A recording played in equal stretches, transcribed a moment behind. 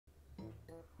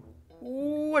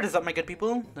What is up, my good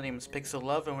people? The name is Pixel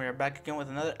Love, and we are back again with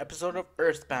another episode of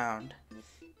Earthbound.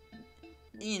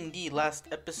 In the last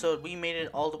episode, we made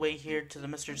it all the way here to the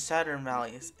Mr. Saturn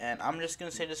Valleys, and I'm just gonna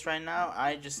say this right now.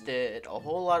 I just did a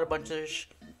whole bunch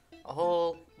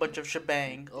of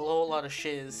shebang, a whole lot of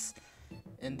shiz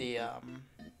in the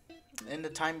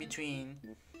time between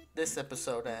this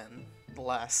episode and the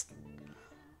last.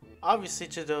 Obviously,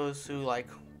 to those who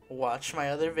watch my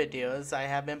other videos, I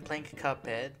have been playing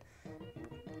Cuphead.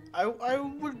 I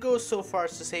would go so far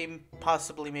as to say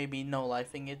possibly maybe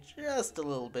no-lifing it just a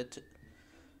little bit.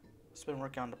 It's been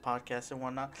working on the podcast and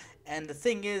whatnot. And the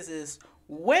thing is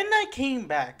when I came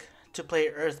back to play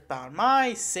Earthbound,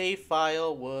 my save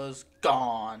file was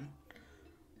gone.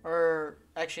 Or,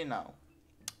 actually no.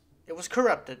 It was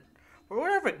corrupted. For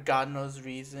whatever God knows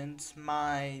reasons,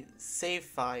 my save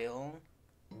file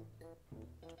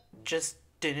just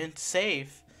didn't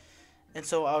save. And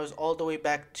so I was all the way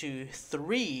back to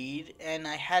 3, and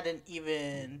I hadn't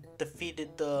even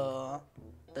defeated the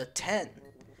 10.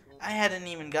 I hadn't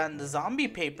even gotten the zombie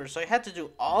paper, so I had to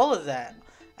do all of that.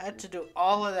 I had to do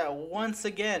all of that once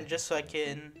again just so I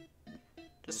can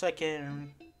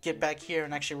get back here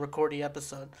and actually record the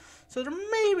episode. So there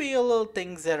may be a little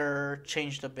things that are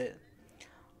changed a bit.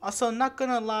 Also, not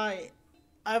gonna lie,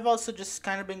 I've also just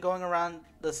kind of been going around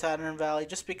the Saturn Valley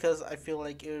just because I feel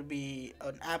like it would be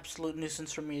an absolute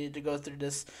nuisance for me to go through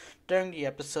this during the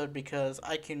episode, because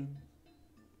I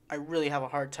really have a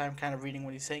hard time kind of reading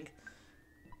what he's saying.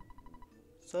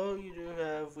 So you do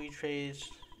have retrace,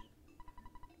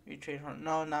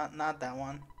 no, not that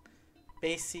one.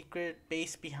 Base secret,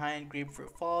 base behind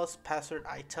Grapefruit Falls, password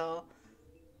I tell.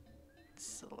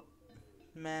 So,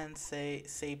 man, say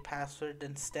password,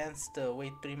 then stand still,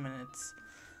 wait 3 minutes.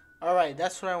 Alright,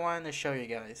 that's what I wanted to show you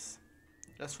guys.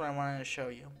 That's what I wanted to show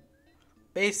you.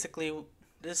 Basically,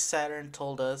 this Saturn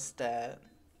told us that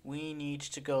we need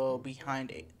to go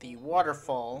behind the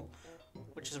waterfall,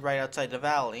 which is right outside the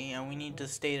valley, and we need to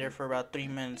stay there for about 3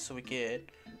 minutes so we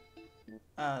could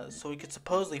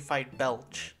supposedly fight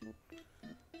Belch.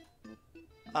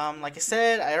 Like I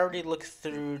said, I already looked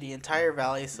through the entire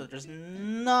valley, so there's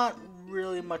not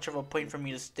really much of a point for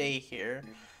me to stay here.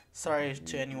 Sorry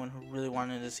to anyone who really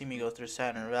wanted to see me go through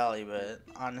Saturn Valley, but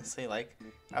honestly,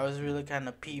 I was really kind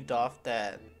of peeved off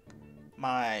that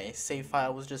my save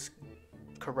file was just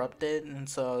corrupted, and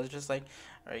so I was just like,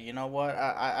 alright, you know what,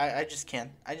 I just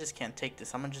can't take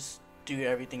this. I'm gonna just do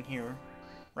everything here,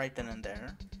 right then and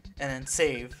there, and then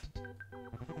save.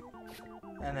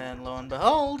 And then lo and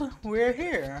behold, we're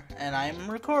here, and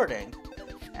I'm recording.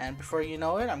 And before you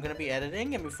know it, I'm gonna be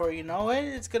editing, and before you know it,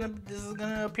 this is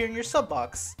gonna appear in your sub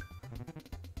box.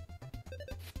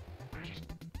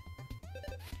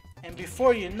 And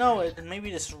before you know it,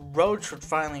 maybe this roach would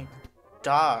finally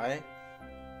die.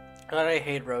 God, I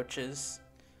hate roaches.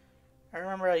 I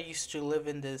remember I used to live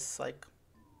in this, when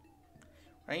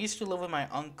I used to live with my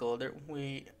uncle,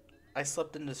 I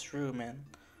slept in this room, and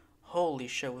holy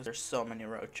shit, was there so many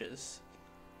roaches.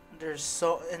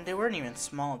 And they weren't even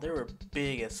small, they were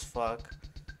big as fuck.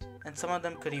 And some of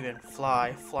them could even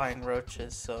flying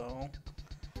roaches, so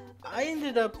I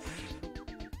ended up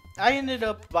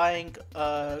buying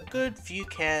a good few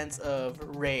cans of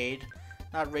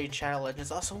not Raid Shadow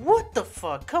Legends. Also, what the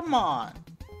fuck? Come on.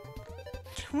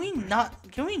 Can we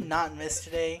not miss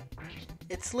today?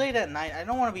 It's late at night. I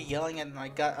don't want to be yelling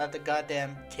at the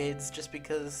goddamn kids just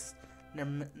because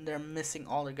they're missing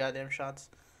all their goddamn shots.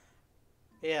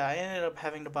 Yeah, I ended up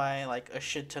having to buy a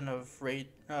shit ton of raid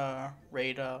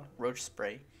roach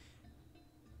spray.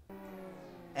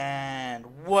 And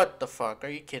what the fuck? Are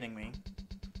you kidding me?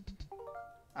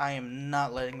 I am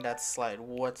not letting that slide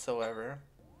whatsoever.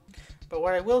 But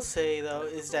what I will say though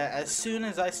is that as soon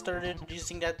as I started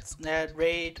using that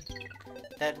raid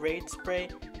spray,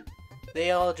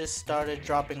 they all just started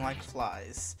dropping like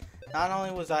flies. Not only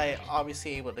was I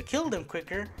obviously able to kill them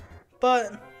quicker,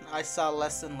 but I saw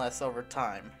less and less over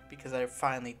time because I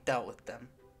finally dealt with them.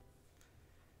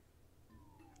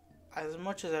 As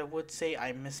much as I would say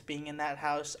I miss being in that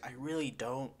house, I really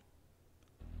don't.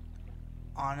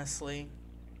 Honestly.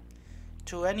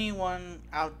 To anyone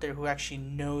out there who actually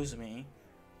knows me,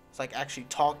 it's actually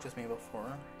talked with me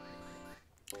before,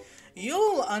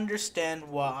 you'll understand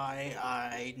why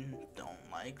I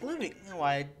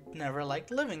why I never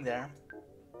liked living there.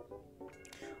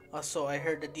 Also, I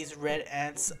heard that these red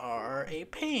ants are a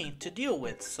pain to deal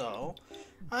with, so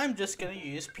I'm just gonna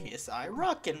use PSI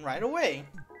Rockin' right away.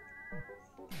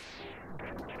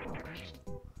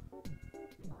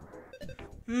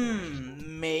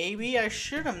 Maybe I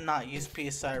should have not used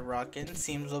PSI Rockin'.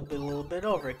 Seems a little bit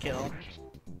overkill.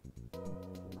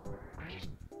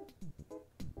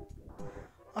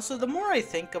 Also, the more I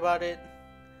think about it,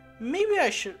 maybe I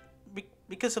should,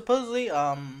 because supposedly,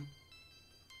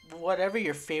 whatever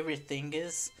your favorite thing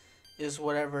is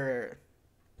whatever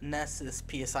Ness's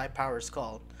PSI power is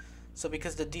called. So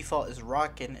because the default is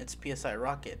rocket, it's PSI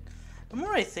rocket. The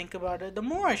more I think about it, the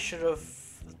more I should have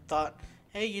thought,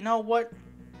 hey, you know what?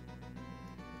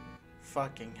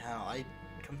 Fucking hell, I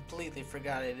completely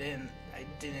forgot I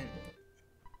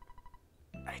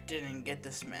didn't get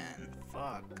this, man.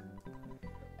 Fuck.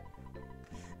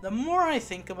 The more I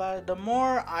think about it, the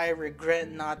more I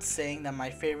regret not saying that my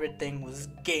favorite thing was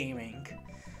gaming.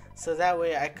 So that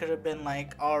way I could have been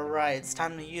like, alright, it's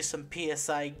time to use some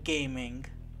PSI gaming.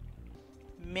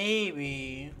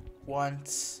 Maybe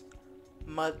once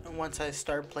I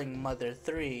start playing Mother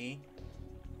 3,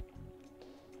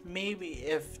 maybe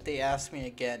if they ask me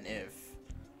again if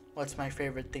what's my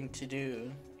favorite thing to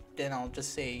do, then I'll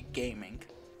just say gaming.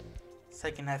 So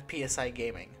I can have PSI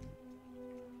gaming.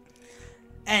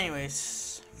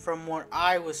 Anyways, from what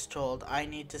I was told, I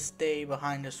need to stay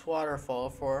behind this waterfall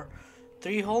for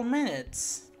 3 whole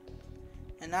minutes.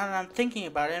 And now that I'm thinking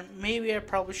about it, maybe I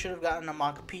probably should have gotten a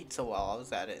mock pizza while I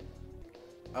was at it.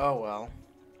 Oh well.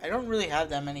 I don't really have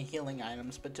that many healing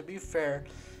items, but to be fair,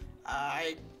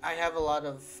 I have a lot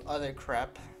of other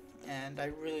crap, and I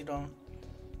really don't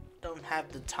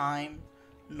have the time,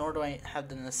 nor do I have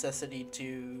the necessity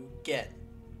to get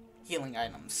healing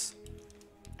items.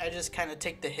 I just kind of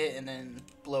take the hit and then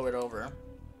blow it over.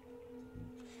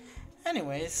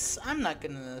 Anyways, I'm not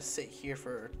gonna sit here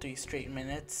for 3 straight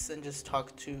minutes and just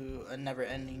talk to a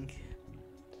never-ending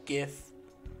gif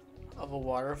of a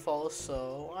waterfall,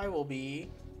 so I will be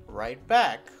right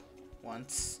back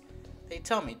once they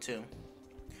tell me to.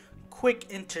 Quick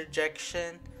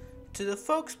interjection to the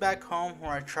folks back home who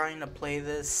are trying to play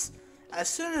this. As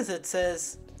soon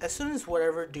as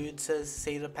whatever dude says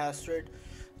say the password,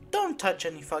 don't touch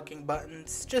any fucking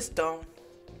buttons. Just don't.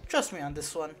 Trust me on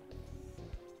this one.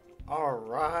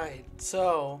 Alright,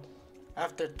 so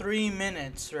after 3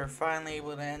 minutes, we're finally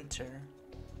able to enter.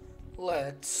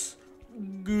 Let's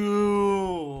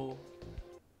go.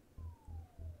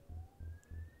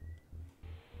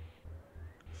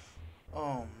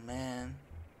 Oh man.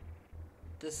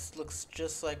 This looks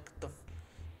like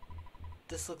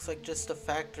just a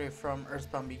factory from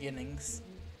Earthbound Beginnings.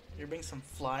 You bring some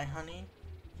fly honey?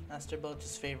 Master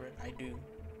Belch's favorite, I do.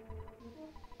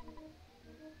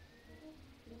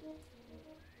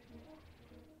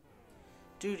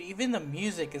 Dude, even the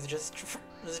music is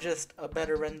just a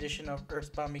better rendition of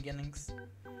Earthbound Beginnings.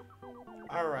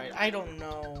 Alright, I don't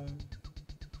know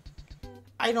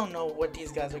what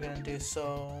these guys are gonna do,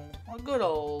 so a good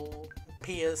old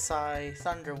PSI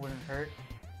Thunder wouldn't hurt.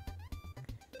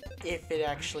 If it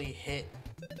actually hit.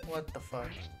 What the fuck?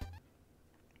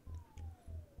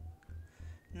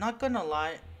 Not gonna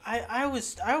lie, I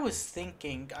was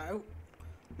thinking,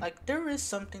 like there is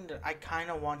something that I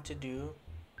kinda want to do,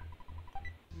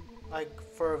 like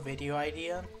for a video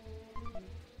idea.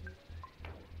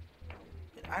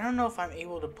 I don't know if I'm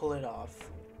able to pull it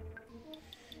off.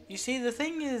 You see, the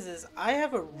thing is I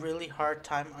have a really hard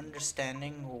time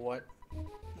understanding what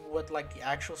like the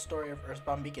actual story of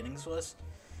Earthbound Beginnings was.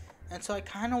 And so I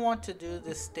kind of want to do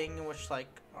this thing in which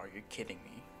like, oh, you're kidding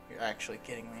me. You're actually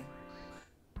kidding me.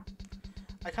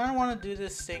 I kind of want to do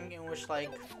this thing in which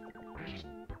like,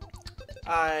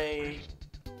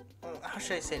 how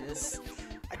should I say this?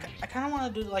 I kind of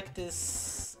want to do like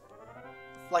this,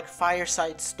 like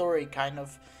fireside story kind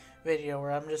of video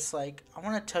where I'm just like, I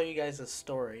want to tell you guys a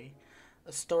story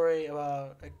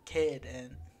about a kid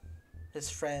and his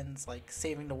friends like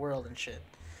saving the world and shit.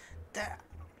 That,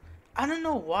 I don't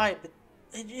know why, but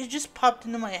it just popped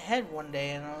into my head one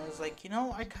day, and I was like, you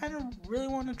know, I kind of really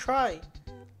want to try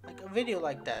like a video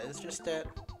like that. It's just that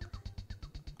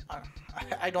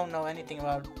I don't know anything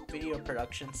about video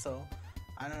production, so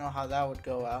I don't know how that would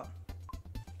go out.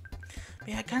 But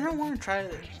yeah, I kind of want to try,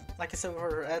 like I said,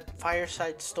 for a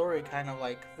fireside story kind of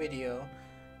like video.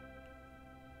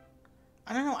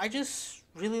 I don't know, I just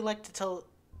really like to tell,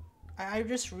 I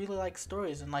just really like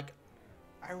stories, and like,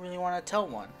 I really want to tell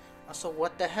one. So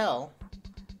what the hell?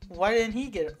 Why didn't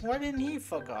he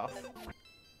fuck off?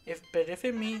 If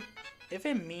it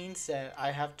means that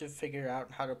I have to figure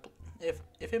out how to, if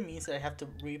it means that I have to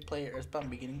replay Earthbound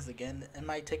Beginnings again, it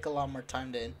might take a lot more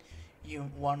time than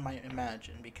one might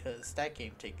imagine, because that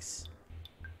game takes,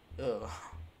 ugh,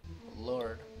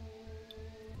 lord.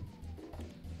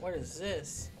 What is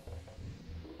this?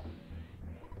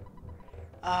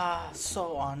 Ah,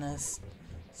 so honest.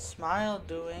 Smile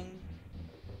doing.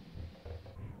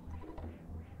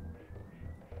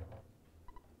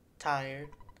 Tired,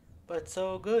 but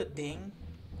so good, ding.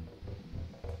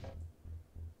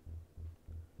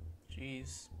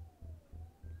 Jeez.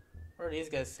 What are these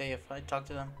guys say if I talk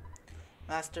to them?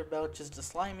 Master Belch is the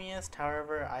slimiest.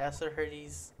 However, I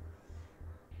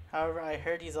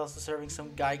heard he's also serving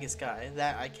some Gygus guy.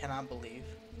 That I cannot believe.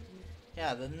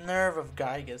 Yeah, the nerve of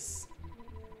Gygus.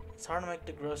 It's hard to make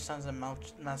the gross sounds that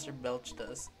Master Belch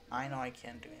does. I know I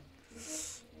can't do it.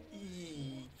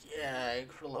 Yeah,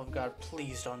 for the love of God,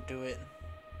 please don't do it.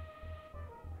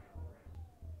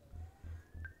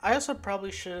 I also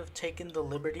probably should have taken the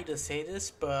liberty to say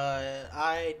this, but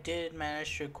I did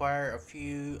manage to acquire a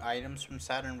few items from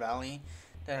Saturn Valley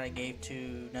that I gave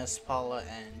to Ness, Paula,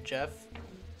 and Jeff.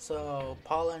 So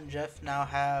Paula and Jeff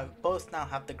both now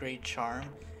have the Great Charm,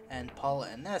 and Paula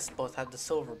and Ness both have the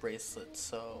Silver Bracelet.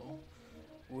 So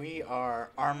we are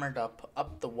armored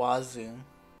up the wazoo.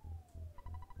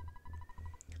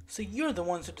 So you're the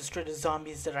ones who destroyed the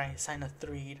zombies that I assigned a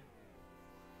 3.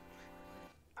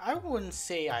 I wouldn't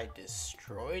say I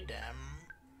destroyed them.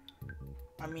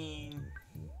 I mean,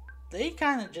 they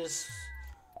kind of just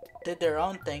did their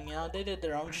own thing, you know. They did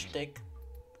their own shtick.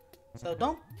 So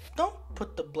don't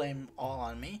put the blame all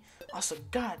on me. Also,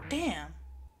 goddamn,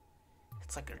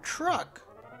 it's like a truck.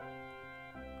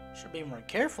 Should be more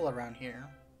careful around here.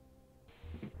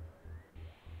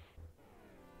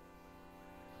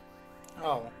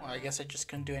 Oh, well, I guess I just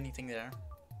couldn't do anything there.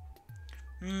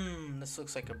 This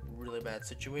looks like a really bad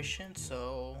situation.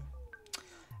 So,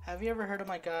 have you ever heard of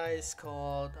my guys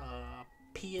called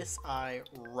PSI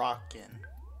Rockin'?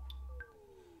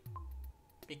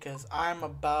 Because I'm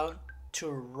about to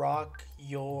rock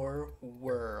your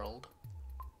world.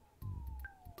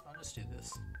 I'll just do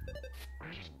this.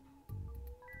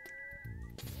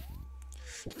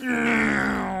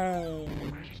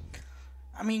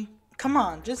 I mean, come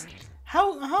on, just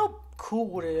how cool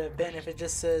would it have been if it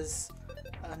just says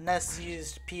Ness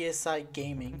used PSI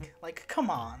Gaming? Like, come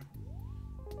on.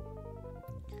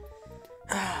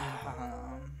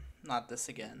 Not this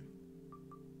again.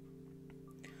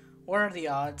 What are the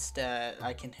odds that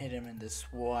I can hit him in this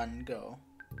one go?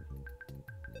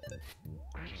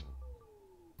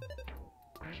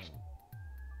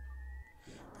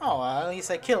 Oh, at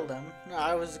least I killed him. No,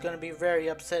 I was gonna be very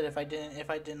upset if I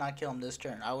did not kill him this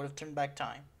turn. I would have turned back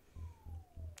time.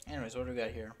 Anyways, what do we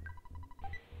got here?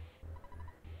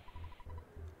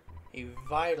 A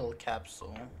vital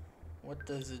capsule. What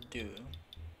does it do?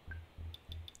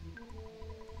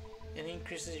 It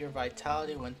increases your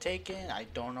vitality when taken. I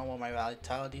don't know what my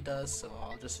vitality does, so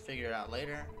I'll just figure it out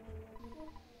later.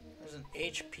 There's an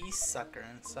HP sucker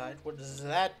inside. What does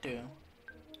that do?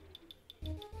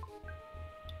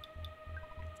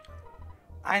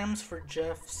 Items for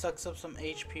Jeff sucks up some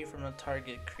HP from the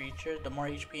target creature. The more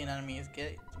HP an enemy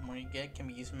get, the more you get, can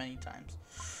be used many times.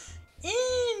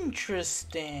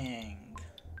 Interesting.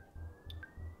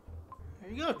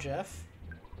 There you go, Jeff.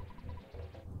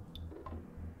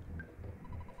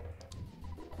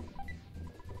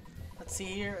 Let's see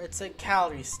here. It's a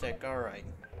calorie stick. Alright.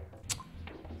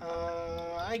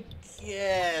 I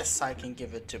guess I can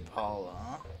give it to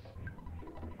Paula.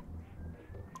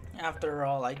 After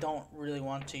all, I don't really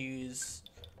want to use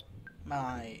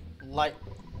my life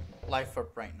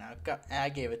up right now. I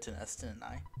gave it to Ness, didn't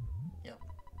I? Yep.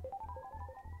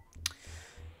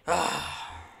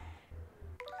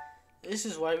 This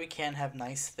is why we can't have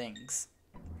nice things.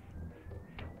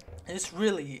 This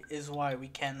really is why we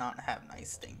cannot have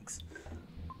nice things.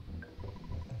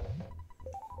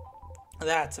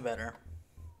 That's better.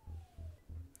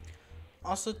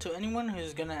 Also, to anyone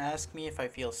who's gonna ask me if I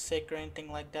feel sick or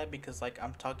anything like that, because like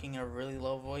I'm talking in a really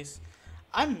low voice,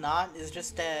 I'm not. It's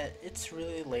just that it's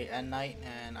really late at night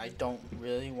and I don't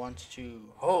really want to.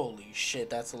 Holy shit,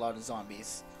 that's a lot of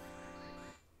zombies.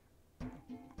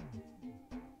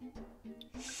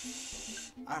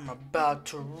 I'm about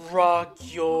to rock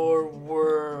your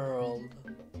world.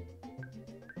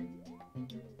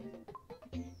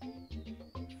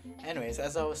 Anyways,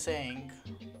 as I was saying,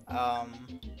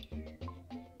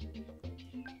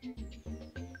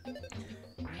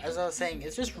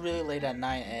 it's just really late at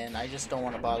night, and I just don't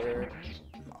want to bother.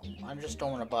 I just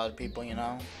don't want to bother people, you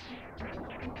know.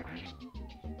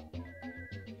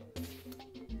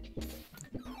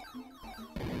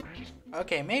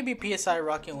 Okay, maybe PSI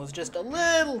Rockin' was just a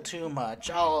little too much.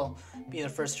 I'll be the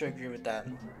first to agree with that.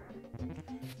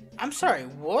 I'm sorry,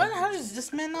 what? How is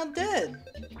this man not dead?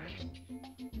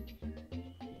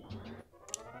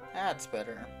 That's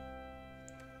better.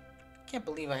 I can't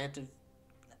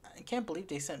believe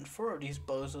they sent 4 of these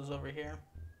bozos over here.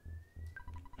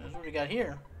 That's what we got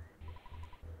here.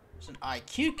 It's an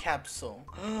IQ capsule.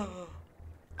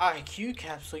 IQ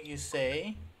capsule, you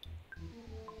say?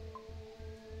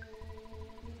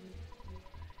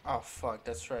 Oh fuck,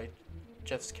 that's right.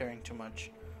 Jeff's carrying too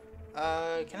much.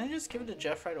 Can I just give it to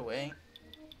Jeff right away?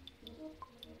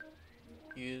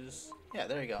 Use... Yeah,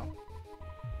 there you go.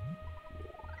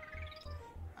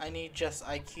 I need Jeff's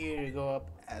IQ to go up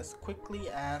as quickly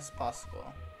as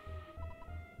possible.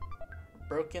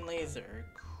 Broken laser.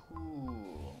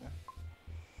 Cool.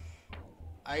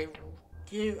 I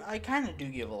kind of do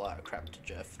give a lot of crap to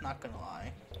Jeff, not gonna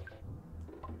lie.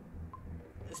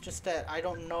 It's just that I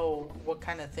don't know what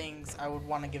kind of things I would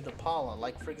want to give to Paula.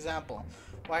 Like, for example,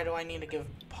 why do I need to give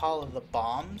Paula the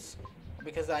bombs?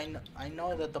 Because I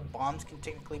know that the bombs can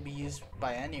technically be used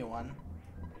by anyone.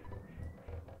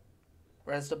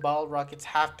 Whereas the bottle rockets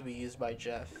have to be used by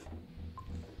Jeff.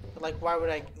 But like, why would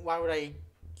I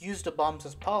use the bombs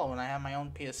as Paula when I have my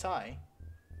own PSI?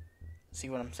 See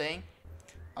what I'm saying?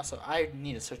 Also, I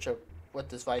need to search up what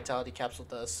this vitality capsule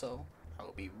does, so I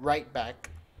will be right back.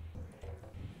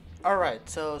 Alright,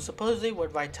 so supposedly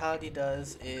what vitality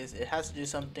does is it has to do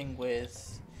something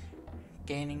with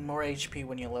gaining more HP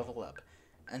when you level up.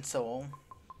 And so,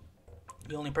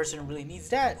 the only person who really needs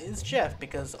that is Jeff,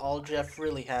 because all Jeff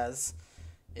really has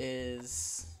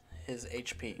is his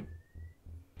HP.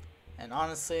 And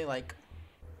honestly, like,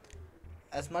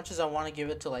 as much as I want to give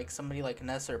it to like somebody like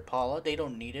Nessa or Paula, they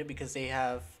don't need it because they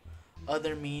have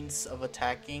other means of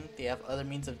attacking, they have other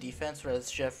means of defense,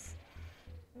 whereas Jeff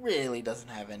really doesn't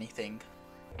have anything.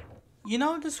 You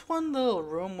know, this one little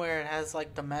room where it has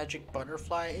like the magic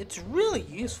butterfly, it's really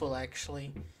useful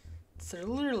actually. It's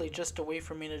literally just a way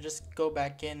for me to just go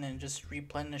back in and just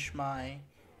replenish my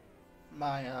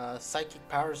psychic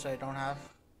powers that I don't have.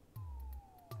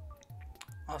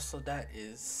 Also, that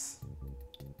is...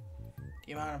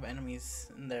 the amount of enemies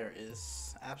in there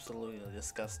is absolutely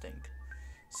disgusting.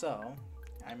 So,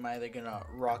 I'm either gonna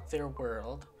rock their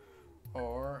world,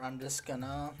 or I'm just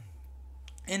gonna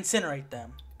incinerate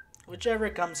them.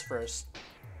 Whichever comes first.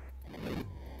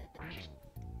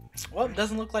 Well, it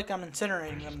doesn't look like I'm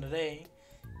incinerating them today.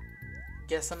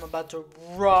 Guess I'm about to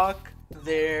rock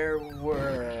their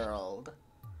world.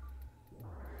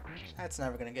 That's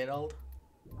never gonna get old.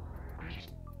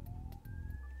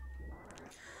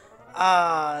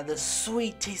 Ah, the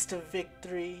sweet taste of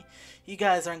victory. You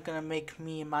guys aren't gonna make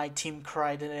me and my team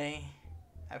cry today.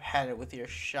 I've had it with your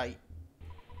shite.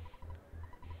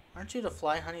 Aren't you the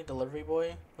fly honey delivery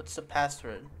boy? What's the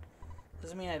password?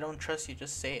 Doesn't mean I don't trust you,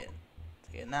 just say it.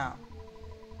 Say it now.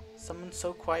 Someone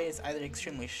so quiet is either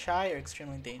extremely shy or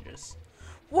extremely dangerous.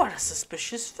 What a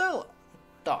suspicious fellow!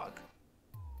 Dog.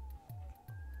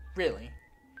 Really?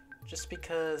 Just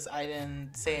because I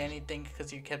didn't say anything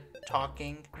because you kept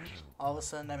talking, all of a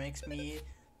sudden that makes me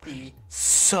the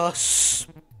suspicious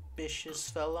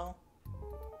fellow?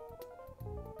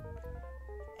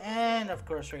 And of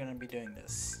course we're going to be doing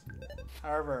this.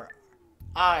 However,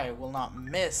 I will not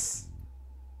miss.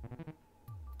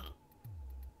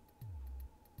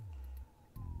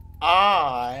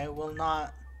 I will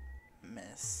not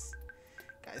miss.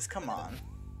 Guys, come on.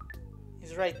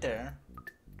 He's right there.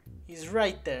 He's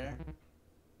right there.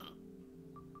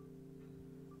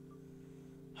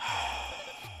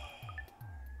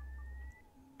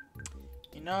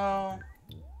 You know,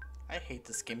 I hate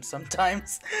this game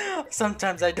sometimes.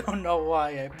 Sometimes I don't know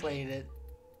why I played it.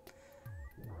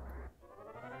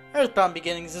 Earthbound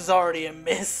Beginnings is already a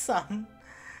miss.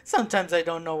 Sometimes I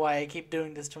don't know why I keep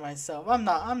doing this to myself. I'm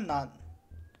not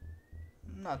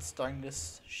starting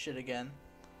this shit again.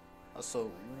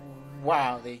 Also,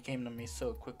 wow, they came to me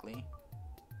so quickly.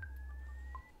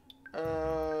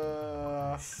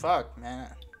 Fuck,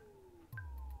 man.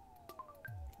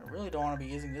 I really don't want to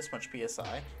be using this much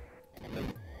PSI.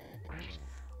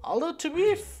 Although, to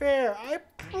be fair, I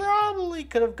probably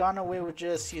could have gone away with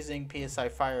just using PSI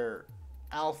Fire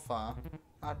Alpha,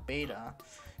 not Beta.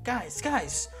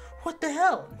 Guys, what the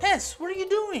hell? Ness, what are you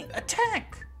doing?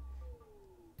 Attack!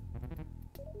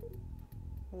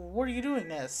 What are you doing,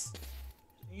 Ness?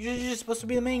 You're just supposed to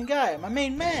be the main guy, my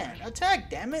main man. Attack,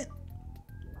 damn it!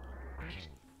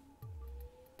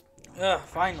 Ugh,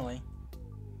 finally.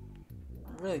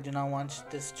 I really do not want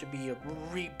this to be a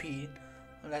repeat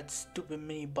of that stupid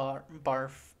mini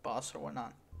barf boss or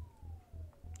whatnot.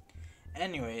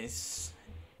 Anyways,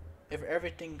 if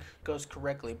everything goes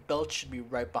correctly, Belch should be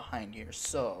right behind here,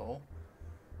 so...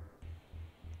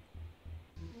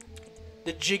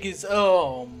 the jig is...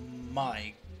 oh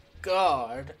my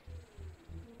god.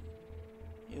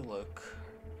 You look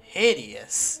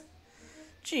hideous.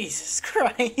 Jesus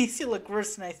Christ, you look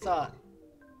worse than I thought.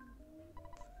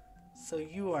 So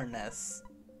you are Ness.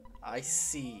 I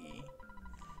see.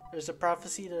 There's a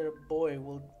prophecy that a boy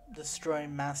will destroy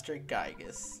Master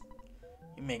Gygus.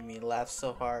 You make me laugh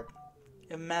so hard.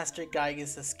 If Master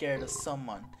Gygus is scared of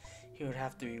someone, he would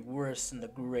have to be worse than the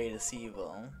greatest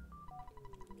evil.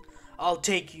 I'll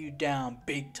take you down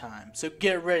big time, so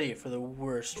get ready for the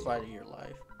worst fight of your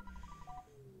life.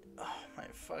 Oh my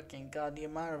fucking god, the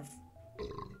amount of...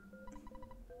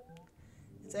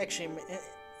 It's actually...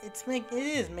 It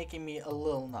is making me a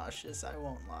little nauseous, I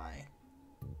won't lie.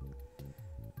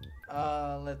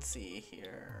 Let's see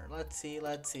here. Let's see.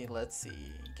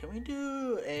 Can we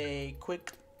do a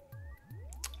quick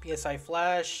PSI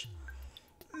flash?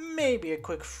 Maybe a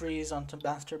quick freeze onto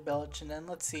Master Belch, and then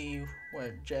let's see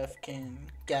what Jeff can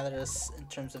gather us in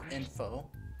terms of info.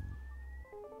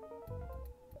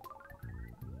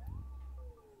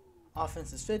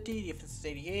 Offense is 50, defense is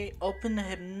 88. Open the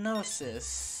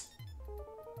hypnosis.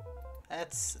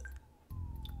 That's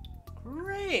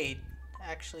great,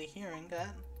 actually hearing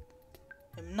that.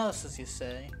 Hypnosis, you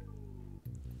say?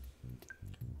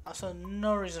 Also,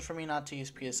 no reason for me not to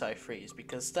use PSI freeze,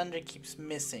 because thunder keeps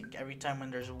missing every time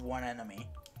when there's one enemy.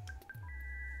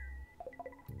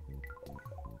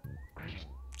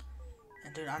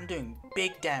 And dude, I'm doing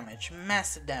big damage,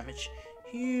 massive damage,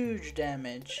 huge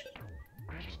damage.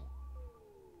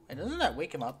 Wait, doesn't that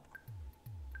wake him up?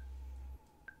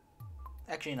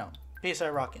 Actually, no. PSI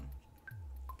rockin'.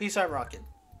 PSI rockin'.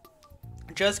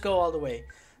 Just go all the way.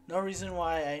 No reason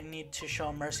why I need to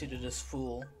show mercy to this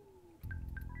fool.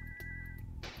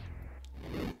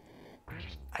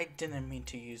 I didn't mean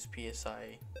to use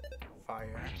PSI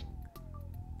fire.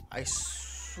 I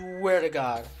swear to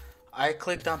God, I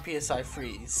clicked on PSI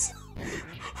freeze.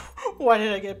 Why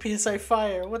did I get PSI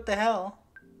fire? What the hell?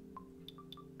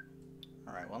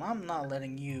 Alright, well, I'm not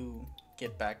letting you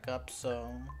get back up,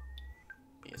 so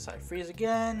PSI freeze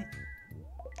again.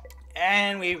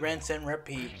 And we rinse and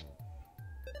repeat.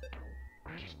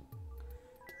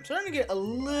 I'm starting to get a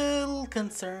little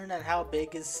concerned at how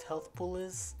big his health pool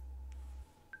is.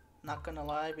 Not gonna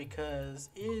lie, because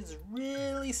it is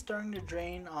really starting to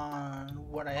drain on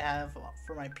what I have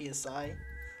for my PSI.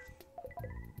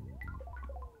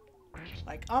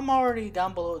 Like, I'm already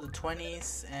down below the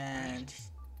 20s, and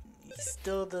he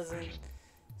still doesn't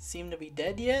seem to be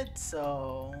dead yet,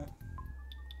 so...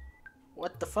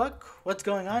 What the fuck? What's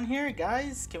going on here,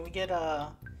 guys? Can we get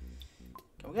a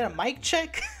mic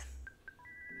check?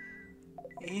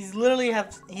 He literally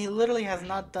has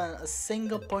not done a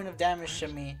single point of damage to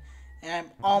me, and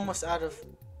I'm almost out of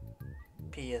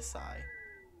PSI.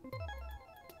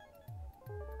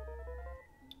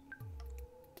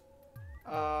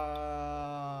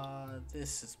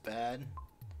 This is bad.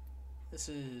 This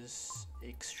is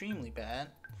extremely bad.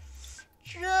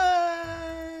 Just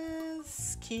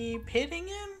keep hitting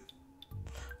him.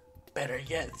 Better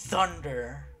yet,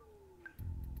 thunder.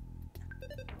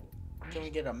 Can we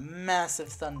get a massive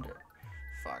thunder?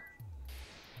 Fuck.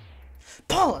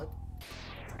 Paula!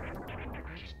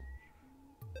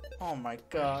 Oh my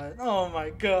god. Oh my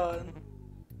god.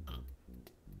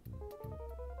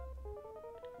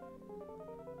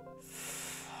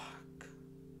 Fuck.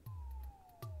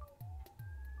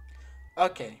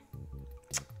 Okay.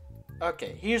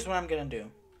 Okay, here's what I'm gonna do.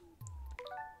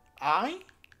 I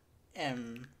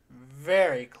am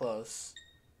very close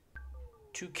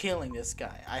to killing this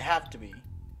guy. I have to be.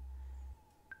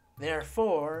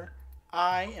 Therefore,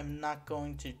 I am not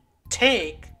going to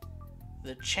take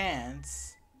the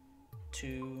chance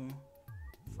to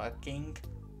fucking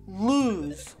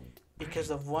lose because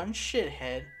of one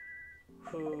shithead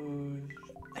who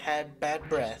had bad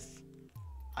breath.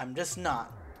 I'm just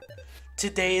not.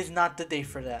 Today is not the day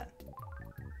for that.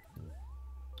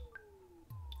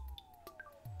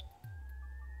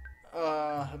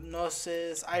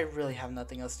 Hypnosis. I really have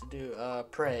nothing else to do.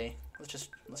 Pray. Let's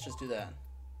just do that.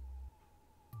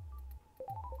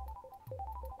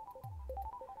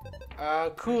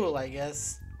 Cool, I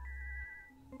guess.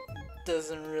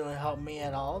 Doesn't really help me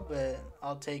at all, but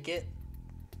I'll take it.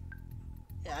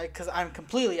 Yeah, because I'm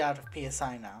completely out of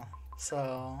PSI now.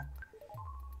 So,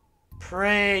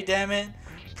 pray, damn it.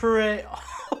 Pray.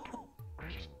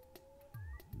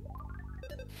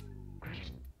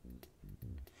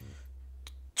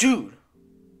 Dude.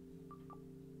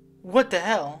 What the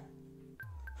hell?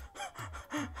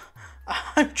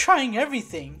 I'm trying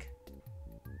everything.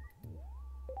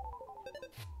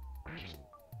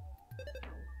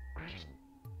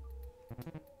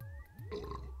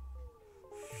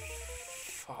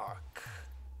 Fuck.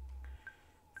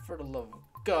 For the love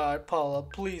of God, Paula,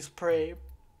 please pray.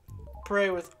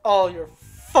 Pray with all your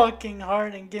fucking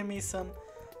heart and give me some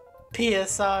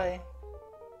PSI.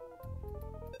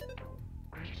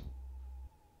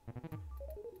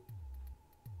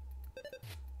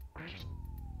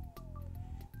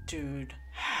 Dude,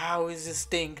 how is this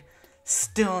thing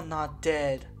still not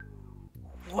dead?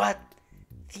 What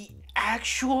the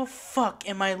actual fuck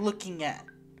am I looking at?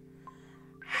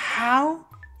 How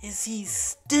is he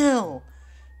still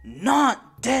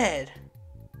not dead?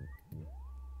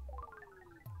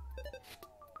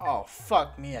 Oh,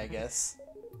 fuck me, I guess.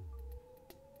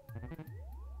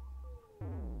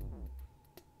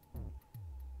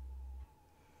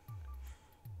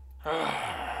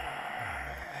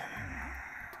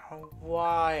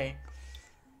 Why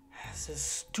has this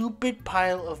stupid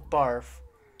pile of barf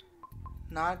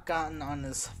not gotten on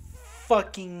his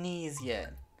fucking knees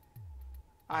yet?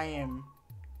 I am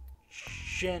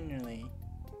genuinely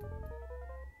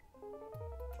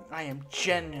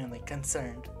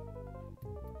concerned.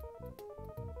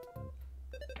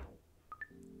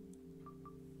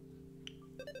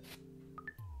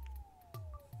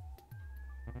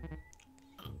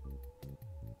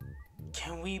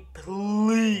 Can we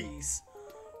please,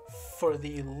 for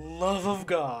the love of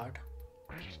God,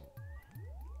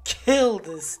 kill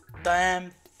this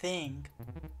damn thing?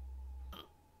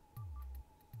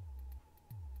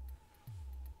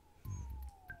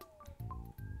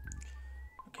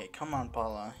 Okay, come on,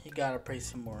 Paula. You gotta pray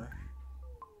some more.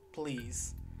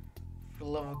 Please. For the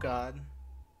love of God.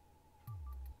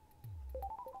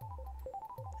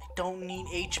 I don't need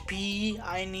HP.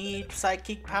 I need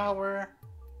psychic power.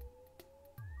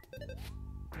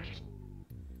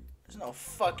 There's no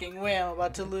fucking way I'm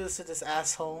about to lose to this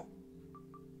asshole.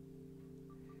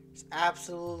 There's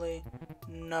absolutely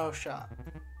no shot.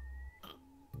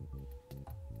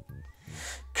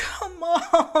 Come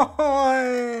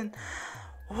on!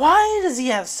 Why does he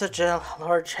have such a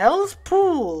large health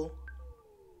pool?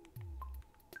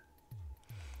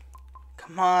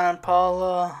 Come on,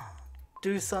 Paula.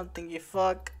 Do something, you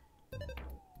fuck.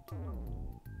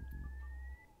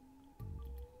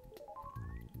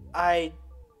 I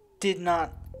did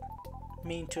not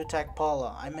mean to attack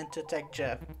Paula. I meant to attack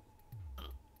Jeff.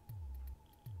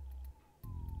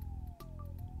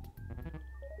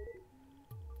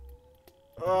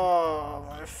 Oh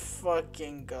my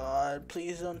fucking god.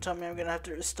 Please don't tell me I'm gonna have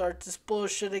to restart this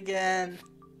bullshit again.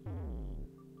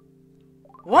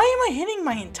 Why am I hitting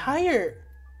my entire...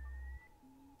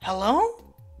 Hello?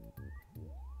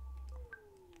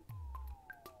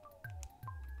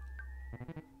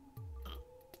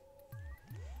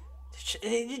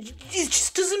 It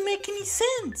just doesn't make any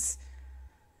sense.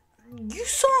 You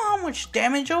saw how much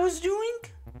damage I was doing?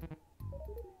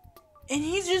 And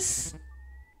he just...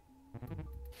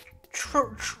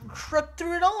 trucked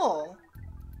through it all.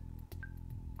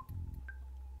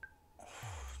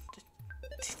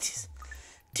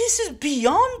 This is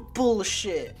beyond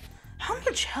bullshit. How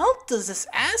much health does this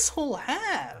asshole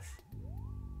have?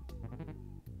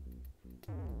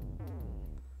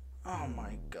 Oh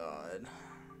my god.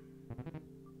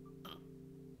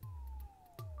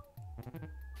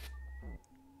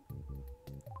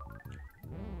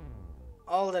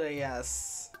 All that I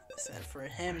ask is that for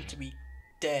him to be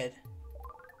dead.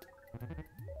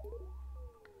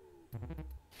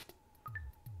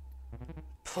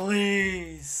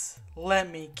 Please let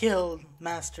me kill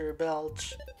Master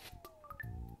Belch.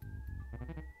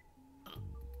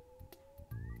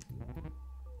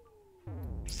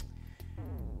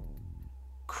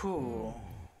 Cool.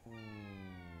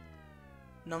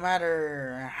 No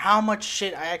matter how much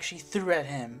shit I actually threw at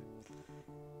him,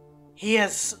 he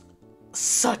has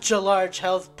such a large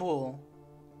health pool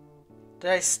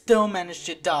that I still managed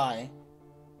to die.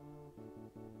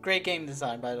 Great game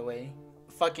design, by the way.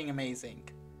 Fucking amazing.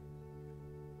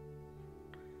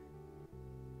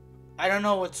 I don't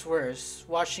know what's worse,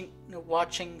 watching the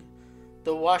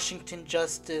Washington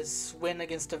Justice win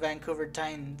against the Vancouver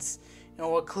Titans in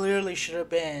what clearly should have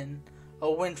been a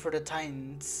win for the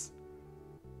Titans,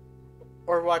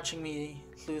 or watching me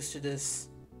lose to this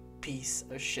piece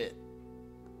of shit.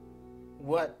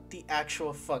 What the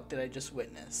actual fuck did I just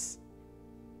witness?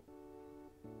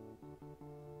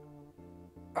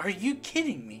 Are you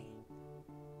kidding me?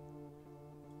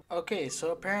 Okay,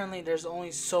 so apparently there's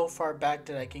only so far back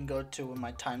that I can go to with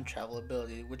my time travel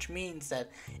ability, which means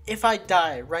that if I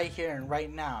die right here and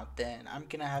right now, then I'm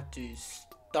gonna have to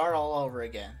start all over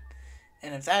again.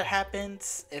 And if that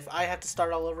happens, if I have to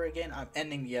start all over again, I'm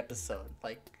ending the episode.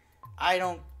 Like, I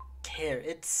don't care.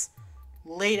 It's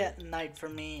late at night for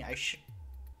me.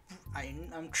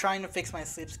 I'm trying to fix my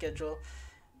sleep schedule,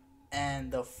 and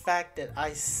the fact that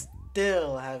I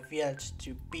still have yet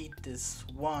to beat this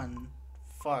one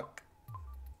fuck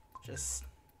just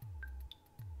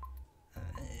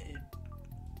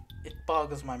it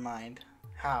boggles my mind.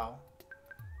 How?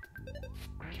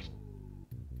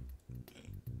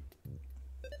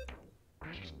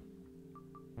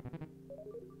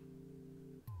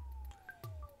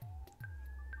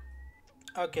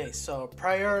 Okay, so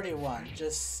priority one,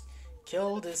 just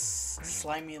kill this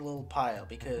slimy little pile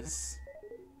because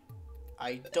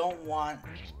I don't want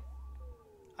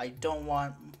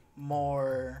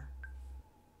more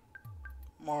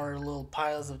little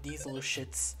piles of these little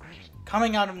shits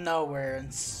coming out of nowhere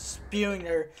and spewing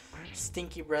their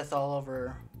stinky breath all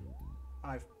over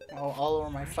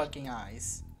my fucking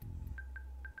eyes.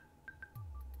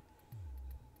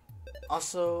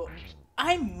 Also,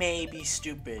 I may be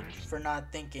stupid for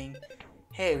not thinking,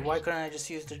 hey, why couldn't I just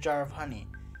use the jar of honey?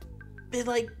 But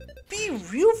like, be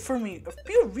real for a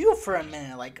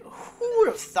minute. Like, who would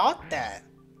have thought that?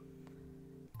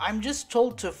 I'm just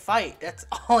told to fight. That's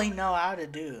all I know how to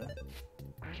do.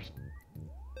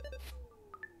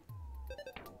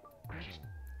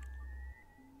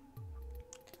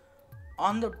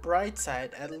 On the bright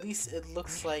side, at least it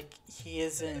looks like he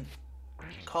isn't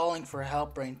calling for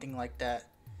help or anything like that.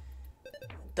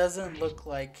 Doesn't look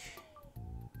like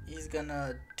he's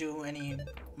gonna do any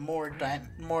more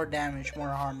damage, more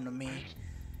harm to me.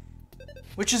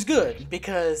 Which is good,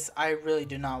 because I really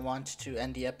do not want to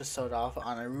end the episode off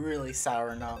on a really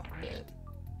sour note.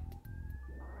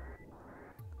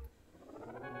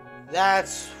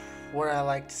 That's what I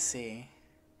like to see.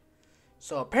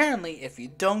 So apparently, if you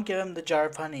don't give him the jar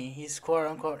of honey, he's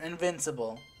quote-unquote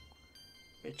invincible.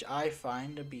 Which I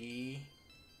find to be...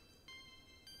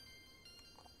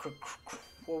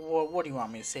 What do you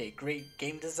want me to say? Great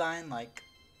game design? Like,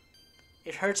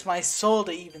 it hurts my soul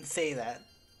to even say that.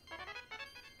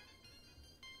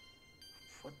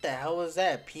 What the hell was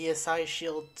that? PSI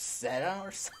Shield Zeta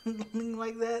or something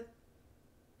like that?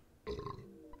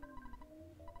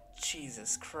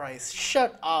 Jesus Christ.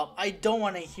 Shut up. I don't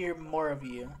want to hear more of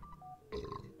you.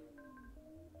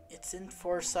 It's in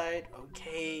foresight.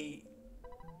 Okay.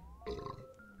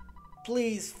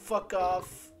 Please fuck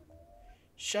off.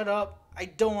 Shut up. I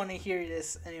don't want to hear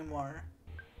this anymore.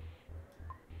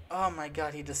 Oh my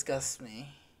god, he disgusts me.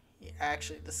 He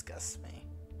actually disgusts me.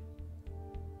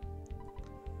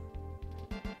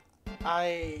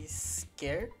 I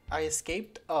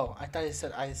escaped? Oh, I thought you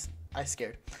said I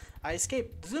scared. I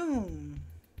escaped. Zoom!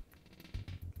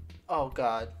 Oh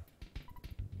god.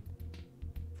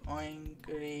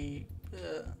 Angry.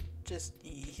 Just,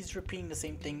 he's repeating the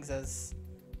same things as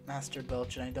Master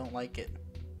Belch and I don't like it.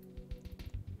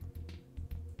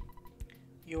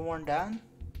 You worn down?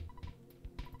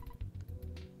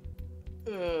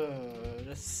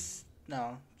 Just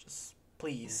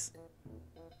please.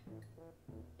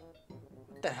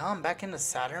 What the hell? I'm back in the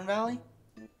Saturn Valley?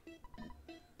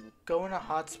 Go in a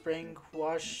hot spring,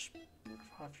 wash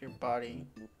off your body.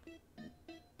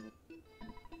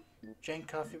 Drink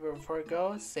coffee before it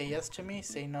goes. Say yes to me,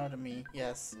 say no to me.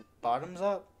 Yes. Bottoms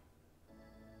up.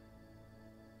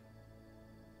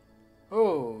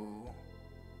 Oh.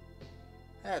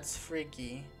 That's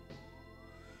freaky.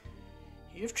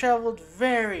 You've traveled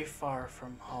very far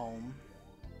from home.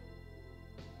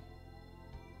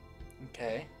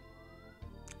 Okay.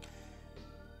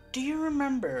 Do you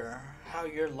remember how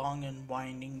your long and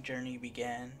winding journey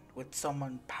began with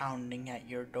someone pounding at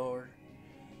your door?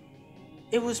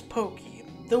 It was Pokey,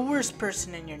 the worst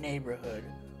person in your neighborhood,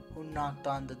 who knocked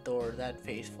on the door that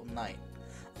fateful night.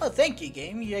 Oh, thank you,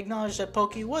 game. You acknowledged that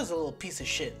Pokey was a little piece of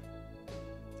shit.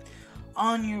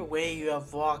 On your way, you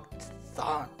have walked,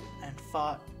 thought, and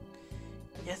fought.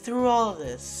 Yet through all of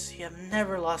this, you have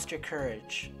never lost your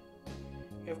courage.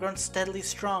 You have grown steadily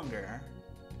stronger,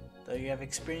 though you have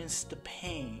experienced the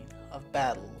pain of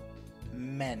battle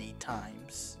many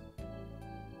times.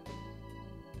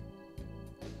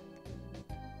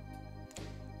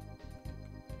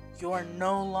 You are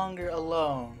no longer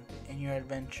alone in your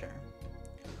adventure.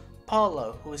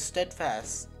 Paula, who is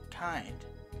steadfast, kind,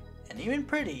 and even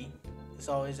pretty, is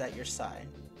always at your side.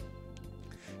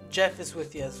 Jeff is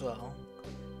with you as well.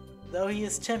 Though he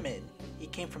is timid, he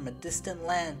came from a distant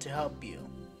land to help you.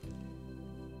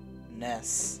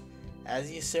 Ness,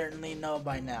 as you certainly know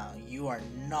by now, you are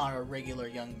not a regular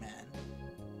young man.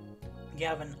 You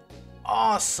have an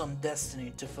awesome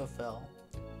destiny to fulfill.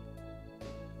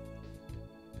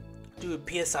 Dude,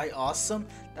 PSI awesome?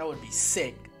 That would be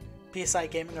sick. PSI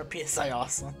gaming or PSI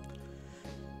awesome?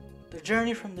 The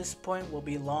journey from this point will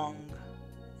be long,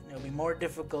 and it will be more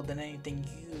difficult than anything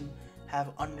you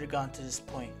have undergone to this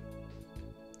point.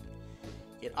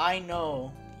 Yet I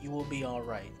know you will be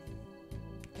alright.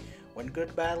 When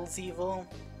good battles evil,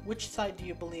 which side do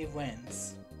you believe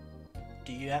wins?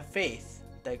 Do you have faith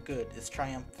that good is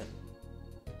triumphant?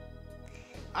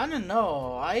 I don't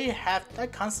know. I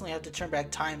constantly have to turn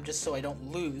back time just so I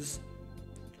don't lose.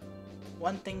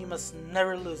 One thing you must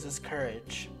never lose is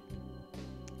courage.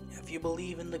 If you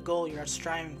believe in the goal you are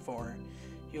striving for,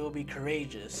 You will be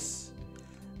courageous.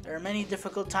 There are many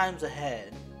difficult times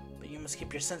ahead, but you must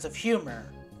keep your sense of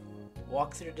humor.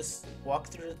 Walk through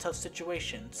the tough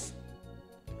situations,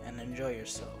 and enjoy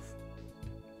yourself.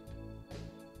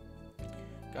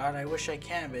 God, I wish I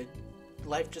can, but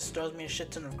life just throws me a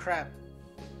shit ton of crap.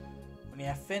 When you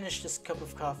have finished this cup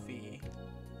of coffee,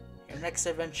 your next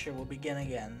adventure will begin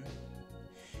again.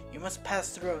 You must pass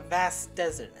through a vast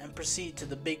desert and proceed to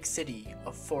the big city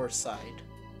of Fourside.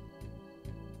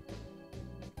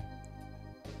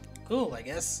 Cool, I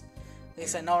guess. At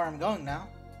least I know where I'm going now.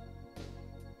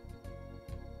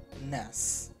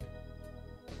 Ness,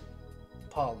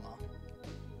 Paula,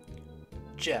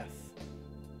 Jeff,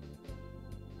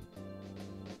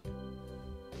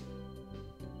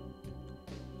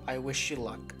 I wish you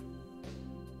luck.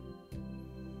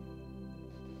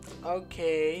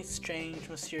 Okay, strange,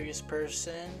 mysterious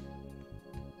person.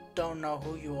 Don't know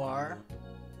who you are.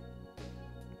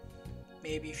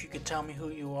 Maybe if you could tell me who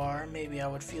you are, maybe I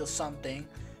would feel something.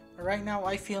 But right now,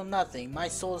 I feel nothing. My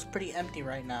soul is pretty empty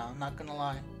right now, I'm not gonna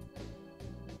lie.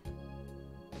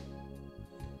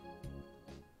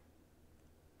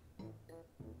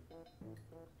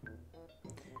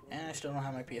 And I still don't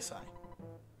have my PSI.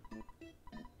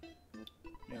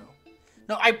 No.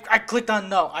 No, I clicked on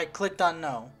no. I clicked on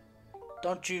no.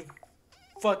 Don't you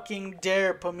fucking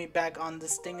dare put me back on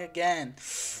this thing again.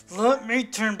 Let me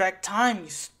turn back time, you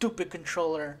stupid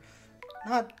controller.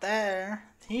 Not there.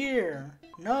 Here.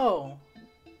 No.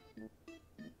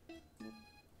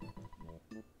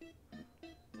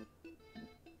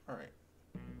 Alright.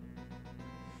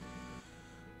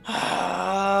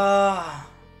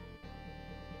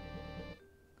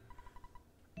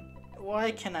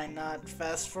 Why can I not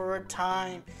fast forward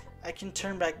time? I can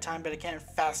turn back time, but I can't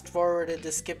fast forward it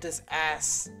to skip this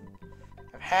ass.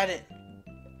 I've had it.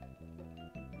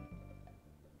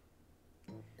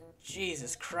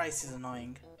 Jesus Christ, is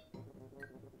annoying.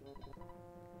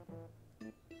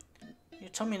 You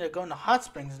told me to go into hot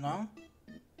springs, no?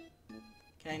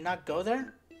 Can I not go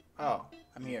there? Oh,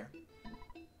 I'm here.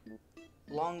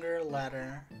 Longer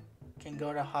ladder. Can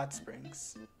go to hot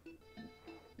springs.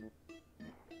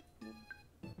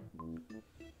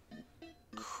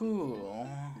 Cool.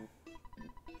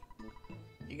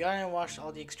 You gotta wash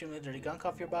all the extremely dirty gunk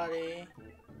off your body.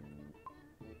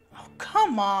 Oh,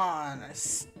 come on!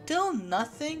 Still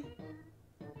nothing?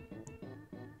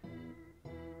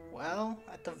 Well,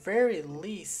 at the very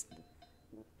least,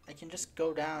 I can just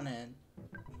go down and...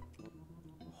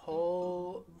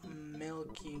 Whole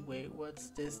Milky Way, what's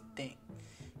this thing?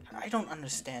 I don't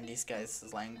understand these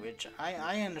guys' language.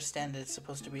 I understand that it's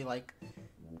supposed to be like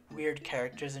weird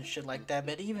characters and shit like that,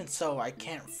 but even so, I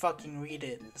can't fucking read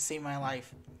it to save my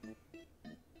life.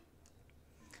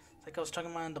 Like I was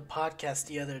talking about on the podcast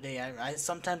the other day, I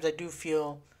sometimes I do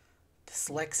feel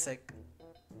dyslexic,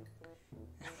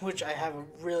 which I have a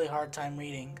really hard time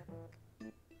reading.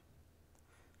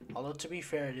 Although to be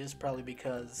fair, it is probably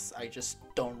because I just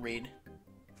don't read.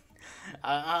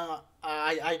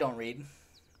 I don't read.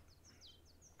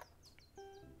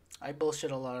 I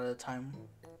bullshit a lot of the time.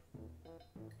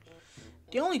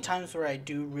 The only times where I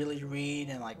do really read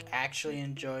and like actually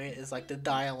enjoy it is like the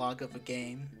dialogue of a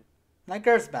game. Like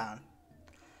Earthbound.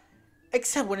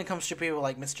 Except when it comes to people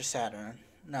like Mr. Saturn.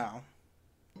 No.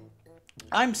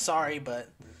 I'm sorry, but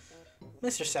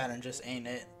Mr. Saturn just ain't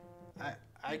it.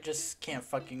 I just can't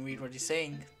fucking read what he's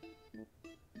saying.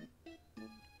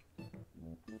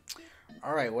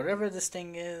 Alright, whatever this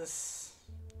thing is.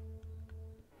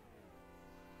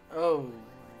 Oh,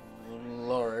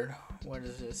 Lord. What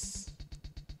is this?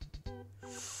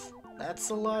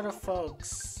 That's a lot of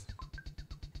folks.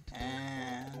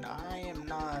 And I am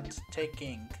not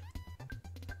taking...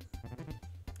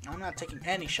 I'm not taking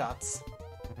any shots.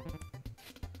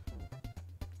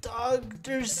 Dog,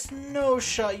 there's no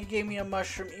shot you gave me a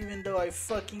mushroom even though I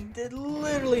fucking did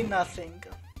literally nothing.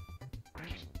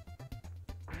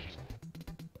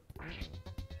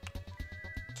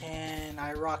 Can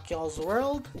I rock y'all's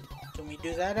world? Can we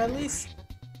do that at least?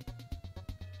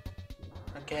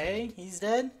 Okay, he's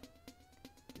dead.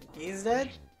 He's dead.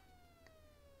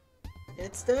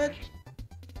 It's dead.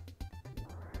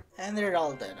 And they're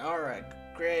all dead. Alright,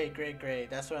 great, great, great.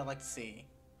 That's what I like to see.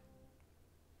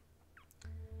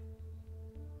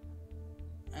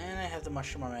 And I have the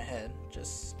mushroom on my head.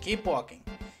 Just keep walking.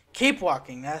 Keep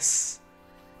walking, that's...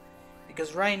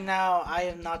 Because right now, I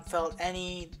have not felt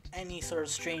any sort of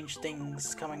strange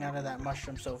things coming out of that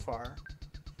mushroom so far.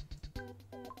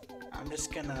 I'm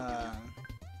just gonna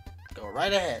go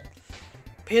right ahead.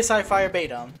 PSI Fire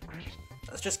Beta.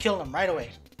 Let's just kill them right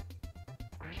away.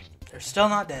 They're still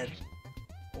not dead.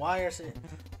 Why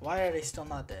are they still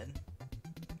not dead?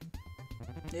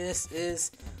 This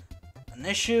is an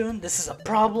issue. This is a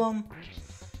problem.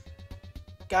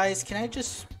 Guys, can I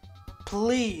just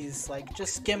please, like,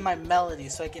 just get my melody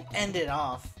so I can end it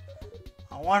off?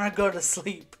 I want to go to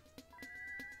sleep.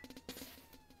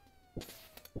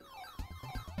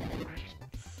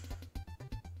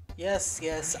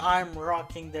 Yes, I'm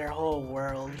rocking their whole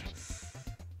world.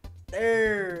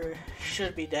 They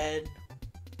should be dead.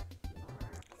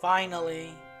 Finally.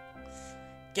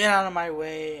 Get out of my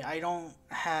way. I don't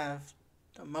have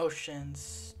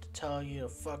emotions to tell you to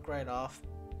fuck right off,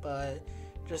 but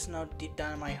just know deep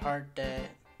down in my heart that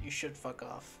you should fuck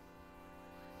off.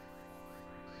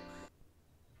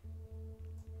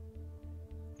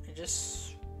 I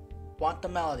just want the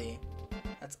melody.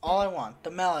 That's all I want.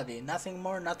 The melody. Nothing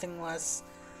more, nothing less.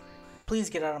 Please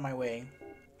get out of my way.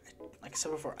 Like I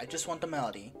said before, I just want the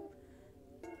melody.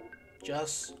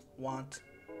 Just want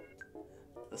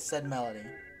the said melody.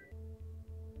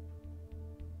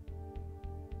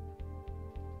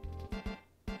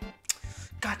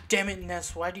 God damn it,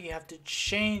 Ness, why do you have to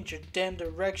change your damn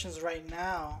directions right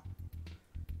now?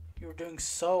 You were doing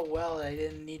so well that I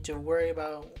didn't need to worry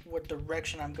about what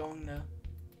direction I'm going to.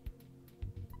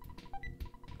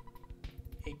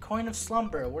 A coin of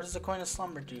slumber. What does the coin of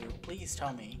slumber do? Please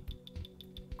tell me.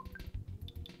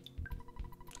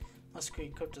 Must be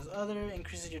equipped as other.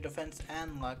 Increases your defense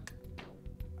and luck.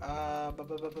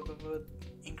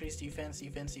 Increase defense.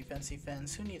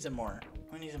 Who needs it more?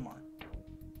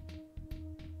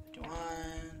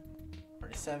 51,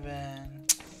 47.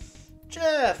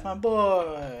 Jeff, my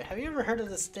boy, have you ever heard of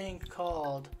this thing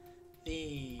called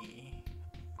the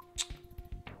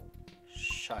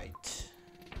shite?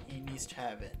 He needs to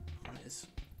have it on his.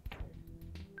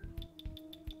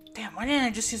 Damn, why didn't I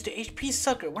just use the HP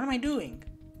sucker? What am I doing?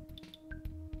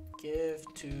 Give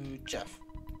to Jeff.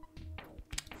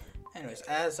 Anyways,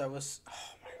 as I was.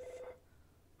 Oh my.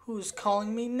 Who's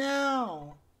calling me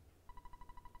now?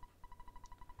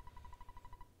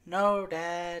 No,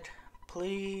 Dad.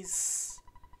 Please.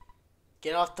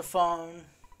 Get off the phone.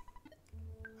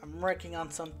 I'm working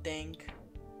on something.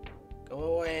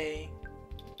 Go away.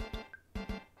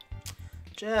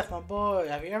 Jeff, my boy,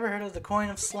 have you ever heard of the coin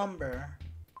of slumber?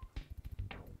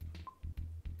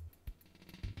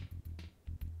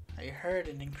 I heard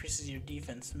it increases your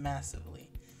defense massively.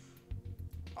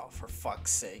 Oh, for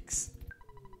fuck's sakes.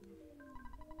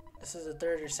 This is the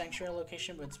third or sanctuary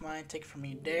location, but it's mine. Take it from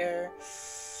me, dare.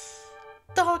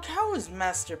 Dog, how is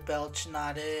Master Belch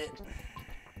not it?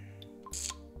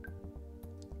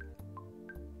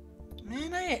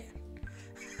 Man, I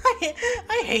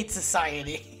hate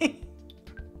society.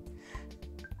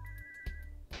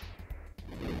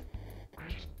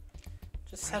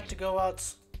 Just have to go out,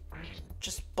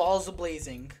 just balls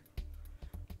a-blazing.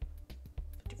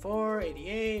 54,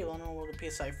 88, vulnerable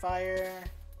to PSI fire.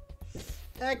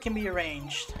 That can be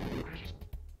arranged.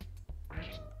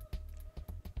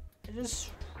 I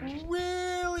just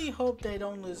really hope they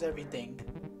don't lose everything.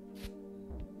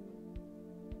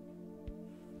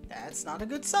 That's not a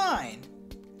good sign.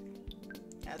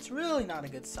 That's really not a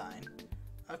good sign.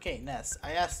 Okay, Ness,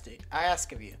 I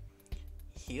ask of you.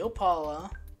 Heal Paula.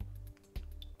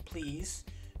 Please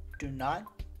do not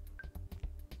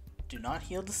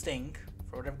heal the Sting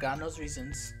for whatever God knows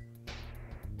reasons.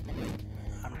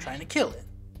 I'm trying to kill it.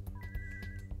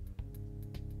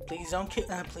 Please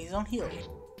don't heal it.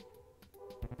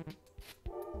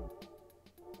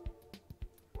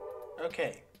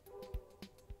 Okay.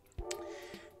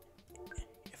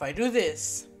 If I do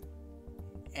this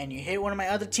and you hit one of my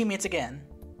other teammates again,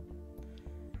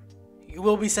 you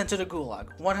will be sent to the gulag.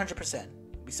 100%.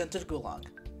 Be sent to the gulag.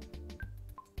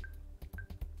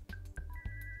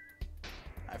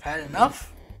 I've had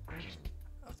enough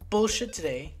of bullshit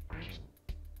today.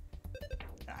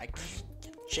 I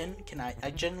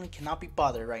genuinely cannot be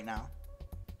bothered right now.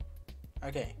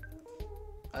 Okay.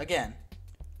 Again,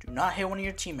 do not hit one of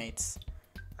your teammates.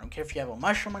 I don't care if you have a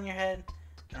mushroom on your head.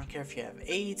 I don't care if you have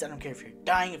AIDS. I don't care if you're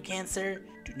dying of cancer.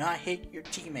 Do not hit your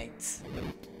teammates.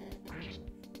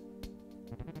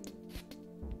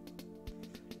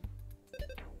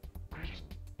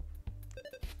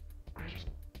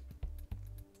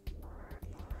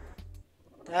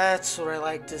 That's what I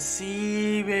like to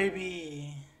see,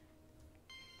 baby.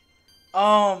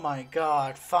 Oh my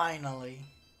god, finally.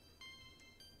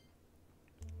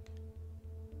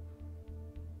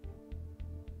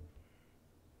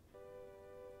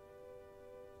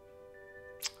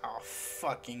 Oh,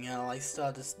 fucking hell, I still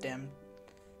have this damn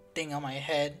thing on my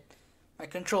head. My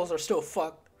controls are still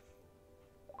fucked.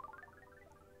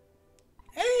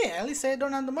 Hey, at least I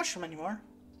don't have the mushroom anymore.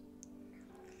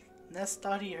 Ness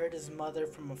thought he heard his mother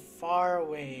from far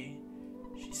away.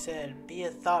 She said, "Be a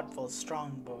thoughtful,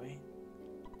 strong boy."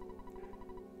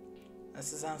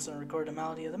 That's the sounds and recorded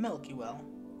melody of the Milky Well.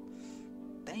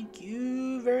 Thank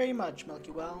you very much,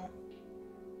 Milky Well.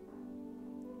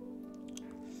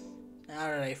 Now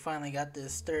that I finally got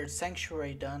this third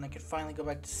sanctuary done, I can finally go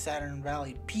back to Saturn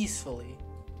Valley peacefully.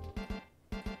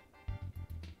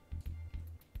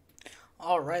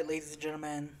 Alright, ladies and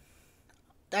gentlemen,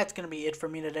 that's gonna be it for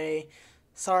me today.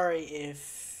 Sorry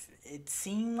if it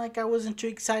seemed like I wasn't too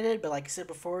excited, but like I said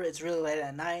before, it's really late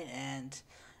at night and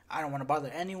I don't want to bother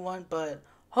anyone, but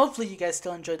hopefully you guys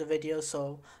still enjoyed the video.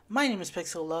 So my name is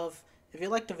Pixel Love. If you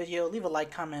liked the video, leave a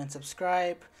like, comment, and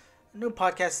subscribe. A new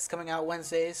podcast is coming out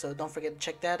Wednesday, so don't forget to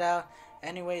check that out.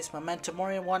 Anyways, memento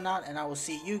mori and whatnot, and I will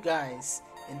see you guys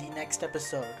in the next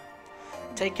episode.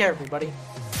 Take care, everybody.